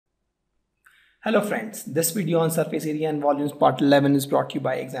Hello friends, this video on surface area and volumes part 11 is brought to you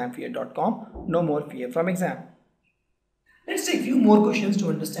by examfear.com. No more fear from exam. Let's take a few more questions to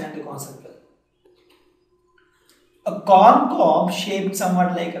understand the concept well. A corn cob shaped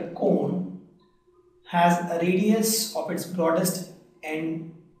somewhat like a cone has a radius of its broadest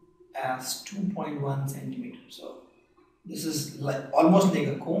end as 2.1 centimeter. So this is almost like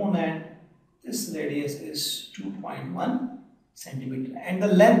a cone and this radius is 2.1 centimeter and the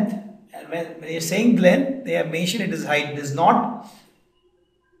length. And when you're saying length, they have mentioned it is height. It is not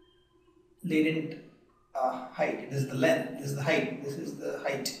latent height. It is the length. This is the height. This is the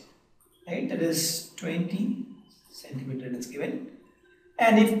height. Right? That is 20 centimeter. It is given.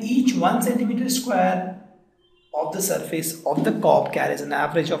 And if each 1 centimeter square of the surface of the cob carries an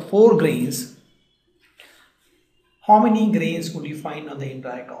average of 4 grains, how many grains would you find on the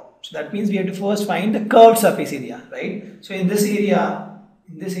entire cob? So that means we have to first find the curved surface area, right? So in this area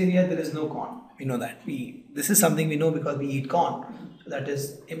there is no corn. We know that. This is something we know because we eat corn. So that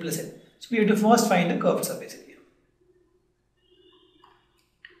is implicit. So we have to first find the curved surface area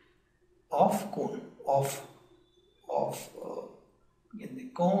of cone, you can say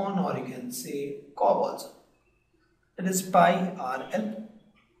cone, or you can say cob also. That is pi RL.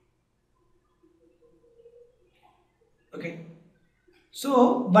 Okay.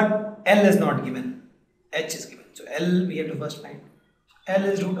 So, but L is not given. H is given. So L we have to first find. L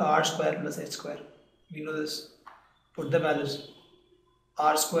is root r square plus h square. We know this. Put the values.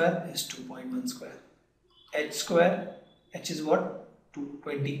 R square is 2.1 square. H square. H is what?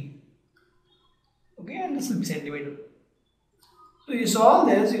 220. Okay, and this will be centimeter. So you solve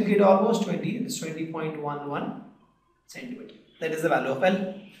this, you get almost 20. It is 20.11 centimeter. That is the value of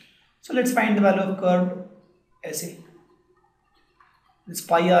L. So let's find the value of curved SA. This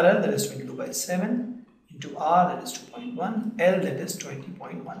pi RL, that is 22 by 7. Into R, that is 2.1, L, that is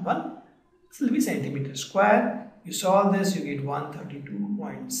 20.11. This will be centimeter square. You solve this, you get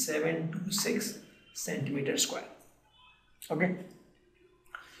 132.726 centimeter square. Okay.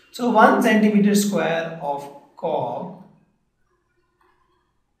 So 1 centimeter square of cob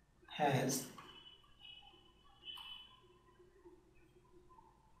has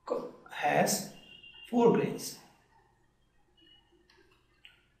 4 grains.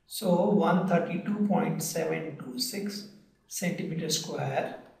 So 132.726 centimeter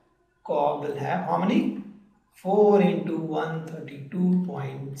square cob will have how many? 4 into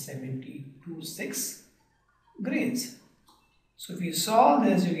 132.726 grains. So if you solve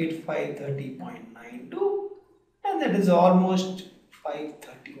this, you get 530.92 and that is almost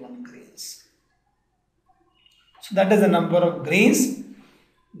 531 grains. So that is the number of grains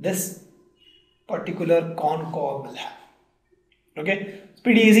this particular corn cob will have. Okay.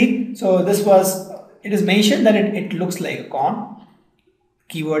 Pretty easy. So this was, it is mentioned that it looks like a corn.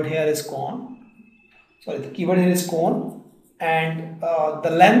 Keyword here is corn. Sorry, the keyword here is cone. And the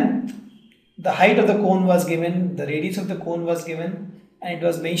length, the height of the cone was given, the radius of the cone was given, and it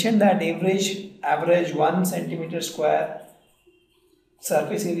was mentioned that average 1 centimeter square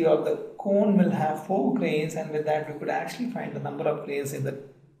surface area of the cone will have 4 grains, and with that we could actually find the number of grains in the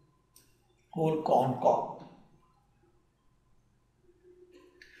whole corn cob.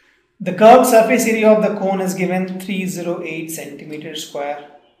 The curved surface area of the cone is given 308 centimeter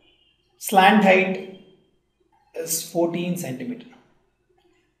square. Slant height is 14 centimeter.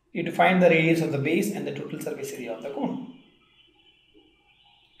 You have to find the radius of the base and the total surface area of the cone.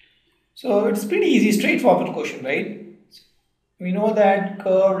 So it's pretty easy, straightforward question, right? We know that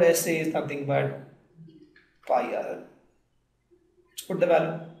curved SA is nothing but pi RL. Let's put the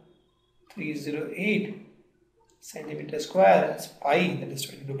value 308 centimeter square is pi, that is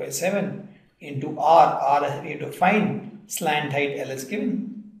 22 by 7 into R we have to find, slant height L is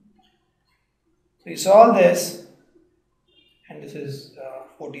given. So you solve this and this is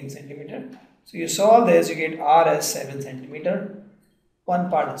 14 centimeter. So you solve this, you get R as 7 centimeter.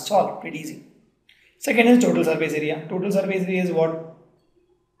 One part is solved, pretty easy. Second is total surface area. Total surface area is what?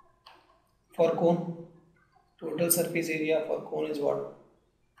 For cone. Total surface area for cone is what?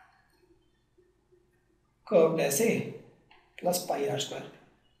 Curved SA plus pi r square.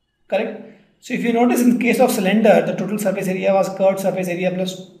 Correct? So if you notice in the case of cylinder, the total surface area was curved surface area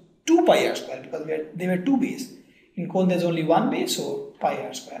plus 2 pi r square because they were 2 base. In cone there is only 1 base, so pi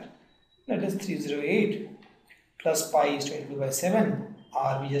r square. That is 308 plus pi is 22 by 7.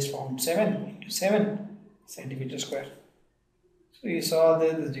 R we just found 7 into 7 centimeter square. So you saw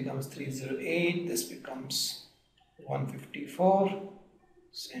this becomes 308, this becomes 154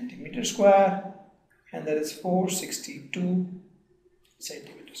 centimeter square. And that is 462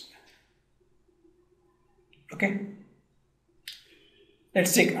 centimeters square. Okay.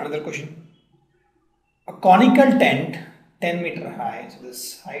 Let's take another question. a conical tent 10 meter high, so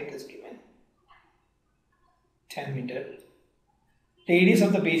this height is given 10 meter, radius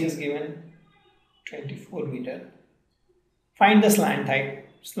of the base is given 24 meter. Find the slant height.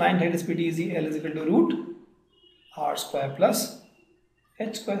 Slant height is pretty easy. L is equal to root r square plus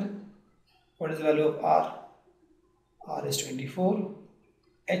h square. What is the value of r? R is 24,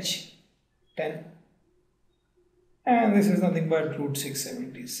 h 10, and this is nothing but root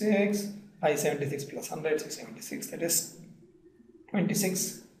 676, 576 plus 100, 676, that is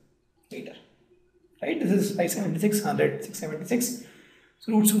 26 meter, right? This is 576, 100, 676,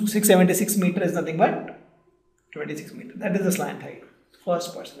 so root 676 meter is nothing but 26 meter. That is the slant height.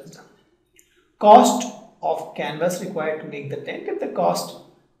 First person is done. Cost of canvas required to make the tent. If the cost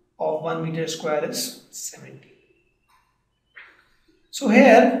of 1 meter square is 70. So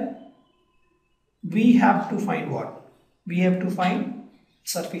here we have to find what? We have to find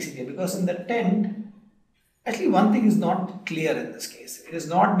surface area, because in the tent, actually one thing is not clear in this case. It is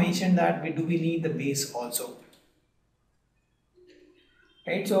not mentioned that we need the base also.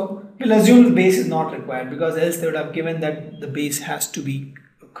 Right? So we'll assume the base is not required, because else they would have given that the base has to be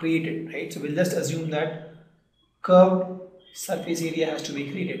created. Right? So we'll just assume that curved surface area has to be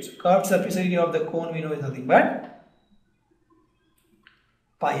created. So curved surface area of the cone we know is nothing but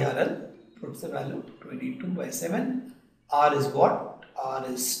pi RL, puts the value 22 by 7. R is what? R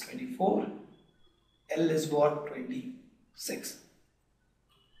is 24. L is what? 26.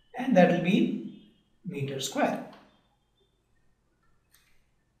 And that will be meter square.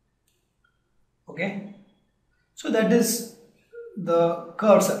 Okay. So that is the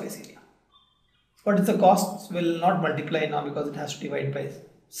curved surface area. What is the cost? Will not multiply now because it has to divide by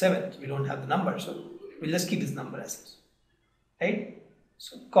 7. We don't have the number, so we'll just keep this number as is. Right?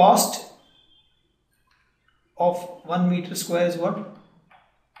 So cost of 1 meter square is what?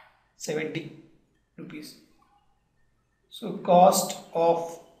 70 rupees. So cost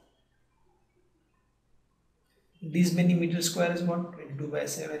of these many meter square is what? 22 by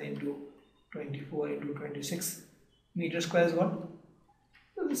 7 into 24 into 26. Meter square is what?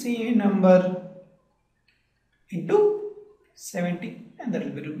 So the same number into 70, and that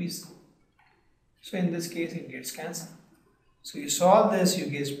will be rupees. So in this case it gets cancelled. So you solve this, you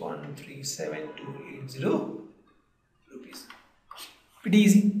get 137280 rupees. Pretty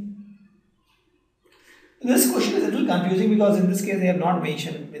easy. This question is a little confusing because in this case they have not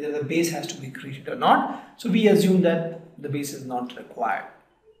mentioned whether the base has to be created or not. So we assume that the base is not required.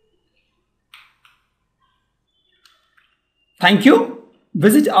 Thank you.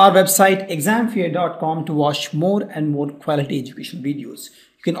 Visit our website examfear.com to watch more and more quality education videos.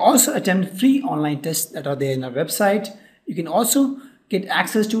 You can also attempt free online tests that are there in our website. You can also get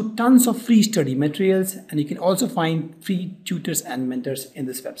access to tons of free study materials, and you can also find free tutors and mentors in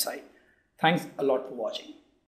this website. Thanks a lot for watching.